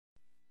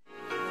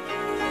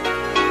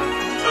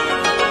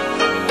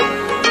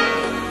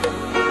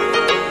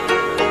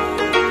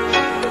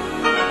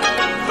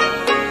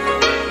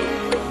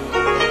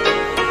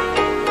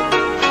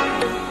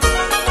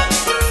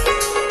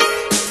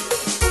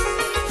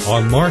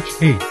On March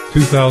 8,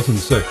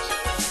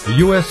 2006, the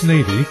U.S.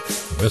 Navy,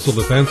 the Missile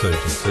Defense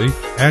Agency,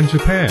 and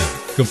Japan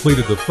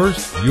completed the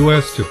first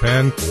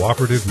U.S.-Japan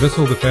cooperative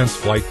missile defense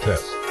flight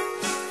test.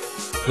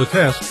 The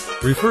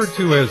test, referred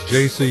to as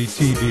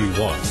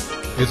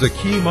JCTV-1, is a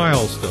key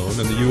milestone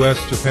in the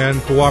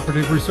U.S.-Japan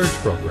cooperative research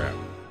program.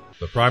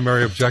 The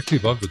primary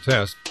objective of the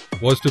test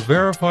was to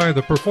verify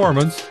the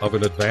performance of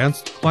an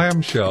advanced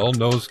clamshell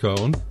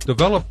nosecone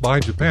developed by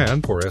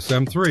Japan for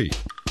SM-3.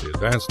 The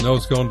advanced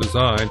nosecone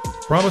design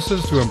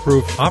promises to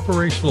improve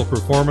operational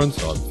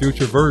performance on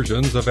future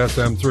versions of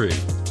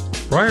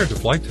SM-3. Prior to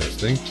flight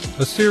testing,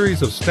 a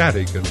series of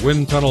static and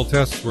wind tunnel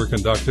tests were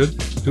conducted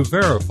to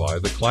verify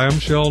the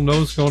clamshell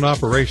nosecone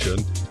operation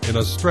in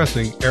a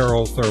stressing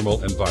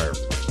aerothermal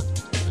environment.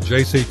 The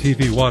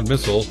JCTV-1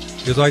 missile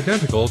is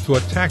identical to a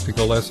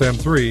tactical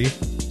SM-3,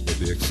 with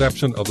the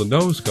exception of the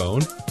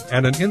nosecone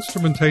and an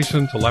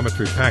instrumentation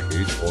telemetry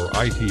package, or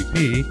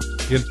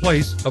ITP, in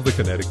place of the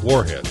kinetic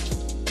warhead.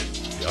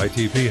 The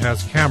ITP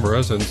has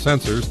cameras and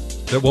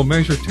sensors that will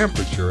measure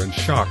temperature and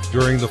shock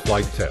during the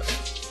flight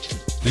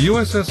test. The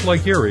USS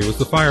Lake Erie was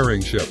the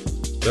firing ship.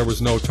 There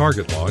was no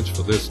target launch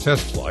for this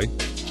test flight.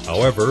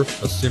 However,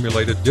 a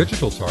simulated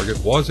digital target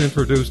was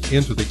introduced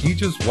into the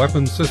Aegis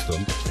Weapon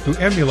System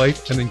to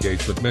emulate an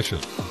engagement mission.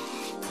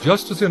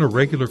 Just as in a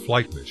regular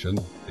flight mission,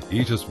 the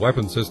Aegis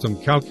Weapon System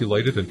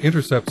calculated an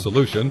intercept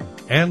solution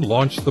and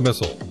launched the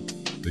missile.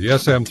 The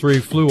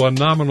SM-3 flew a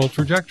nominal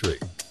trajectory,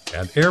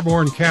 and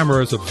airborne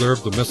cameras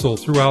observed the missile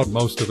throughout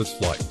most of its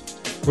flight.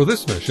 For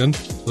this mission,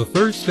 the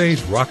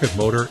third-stage rocket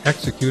motor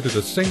executed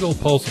a single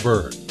pulse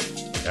burn.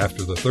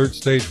 After the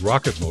third-stage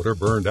rocket motor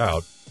burned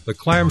out, the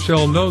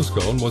clamshell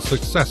nosecone was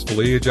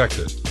successfully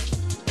ejected.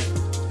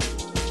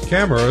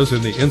 Cameras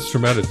in the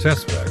instrumented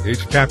test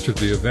package captured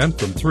the event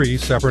from 3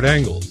 separate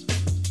angles.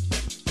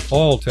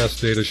 All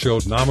test data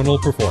showed nominal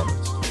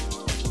performance.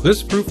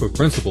 This proof of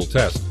principle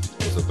test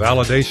was a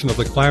validation of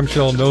the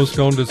clamshell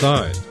nosecone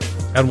design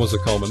and was a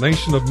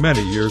culmination of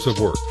many years of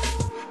work.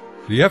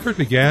 The effort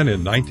began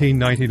in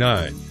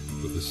 1999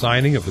 with the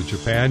signing of the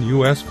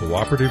Japan-U.S.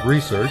 Cooperative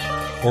Research,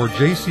 or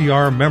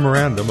JCR,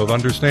 Memorandum of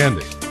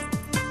Understanding.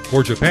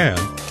 For Japan,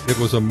 it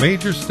was a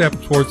major step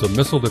towards a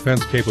missile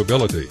defense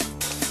capability.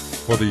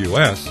 For the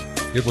U.S.,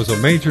 it was a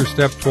major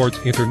step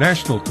towards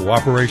international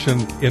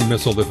cooperation in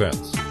missile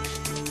defense.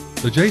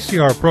 The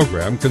JCR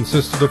program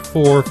consisted of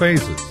 4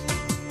 phases.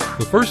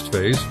 The first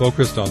phase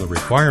focused on the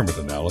requirement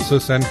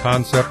analysis and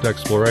concept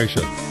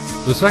exploration.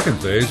 The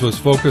second phase was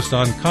focused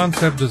on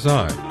concept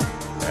design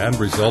and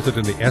resulted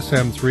in the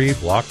SM-3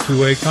 Block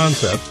 2A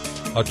concept,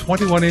 a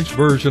 21-inch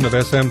version of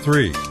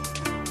SM-3.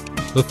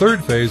 The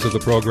third phase of the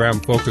program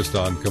focused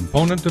on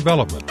component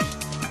development.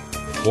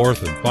 The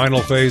fourth and final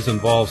phase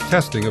involves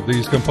testing of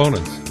these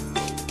components.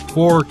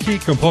 4 key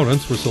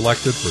components were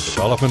selected for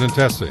development and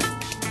testing.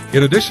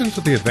 In addition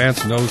to the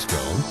advanced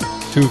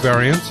nosecone, 2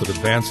 variants of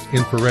advanced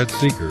infrared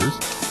seekers,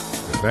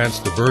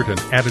 advanced divert and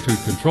attitude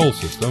control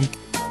system,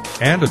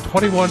 and a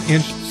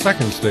 21-inch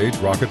second-stage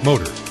rocket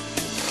motor.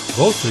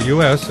 Both the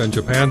U.S. and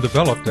Japan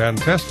developed and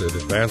tested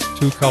advanced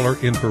 2-color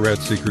infrared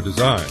seeker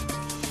designs.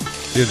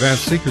 The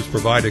advanced seekers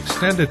provide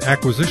extended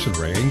acquisition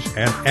range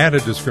and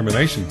added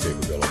discrimination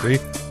capability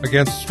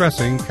against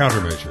stressing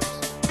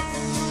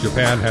countermeasures.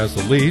 Japan has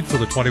the lead for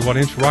the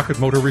 21-inch rocket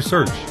motor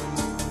research.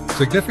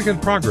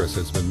 Significant progress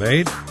has been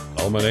made,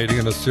 culminating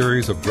in a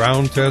series of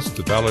ground tests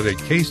to validate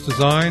case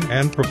design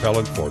and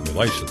propellant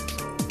formulations.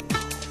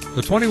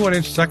 The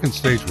 21-inch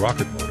second-stage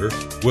rocket motor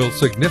will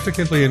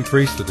significantly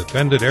increase the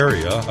defended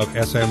area of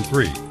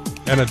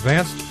SM-3. An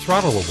advanced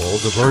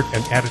throttleable divert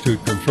and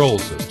attitude control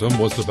system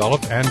was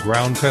developed and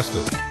ground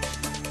tested.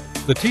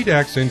 The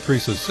TDAX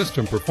increases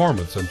system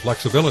performance and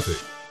flexibility.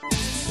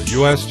 The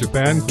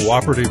U.S.-Japan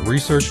Cooperative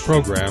Research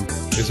Program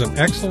is an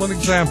excellent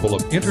example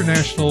of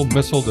international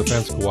missile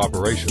defense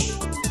cooperation.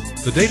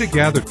 The data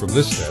gathered from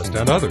this test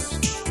and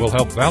others will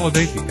help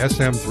validate the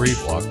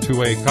SM-3 Block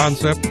 2A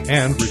concept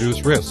and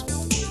reduce risk.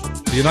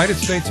 The United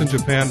States and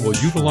Japan will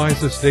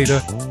utilize this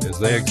data as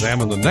they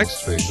examine the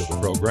next phase of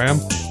the program,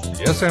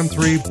 the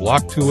SM-3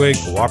 Block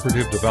 2A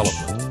cooperative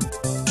development.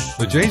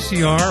 The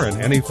JCR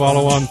and any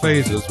follow-on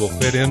phases will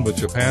fit in with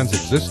Japan's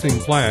existing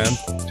plan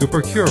to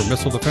procure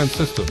missile defense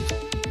systems,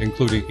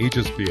 including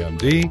Aegis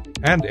BMD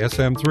and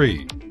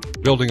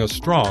SM-3, building a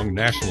strong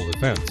national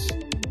defense.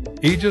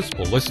 Aegis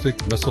Ballistic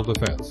Missile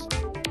Defense.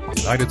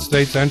 The United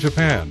States and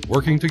Japan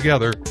working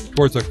together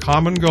towards a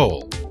common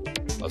goal,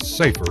 a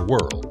safer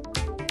world.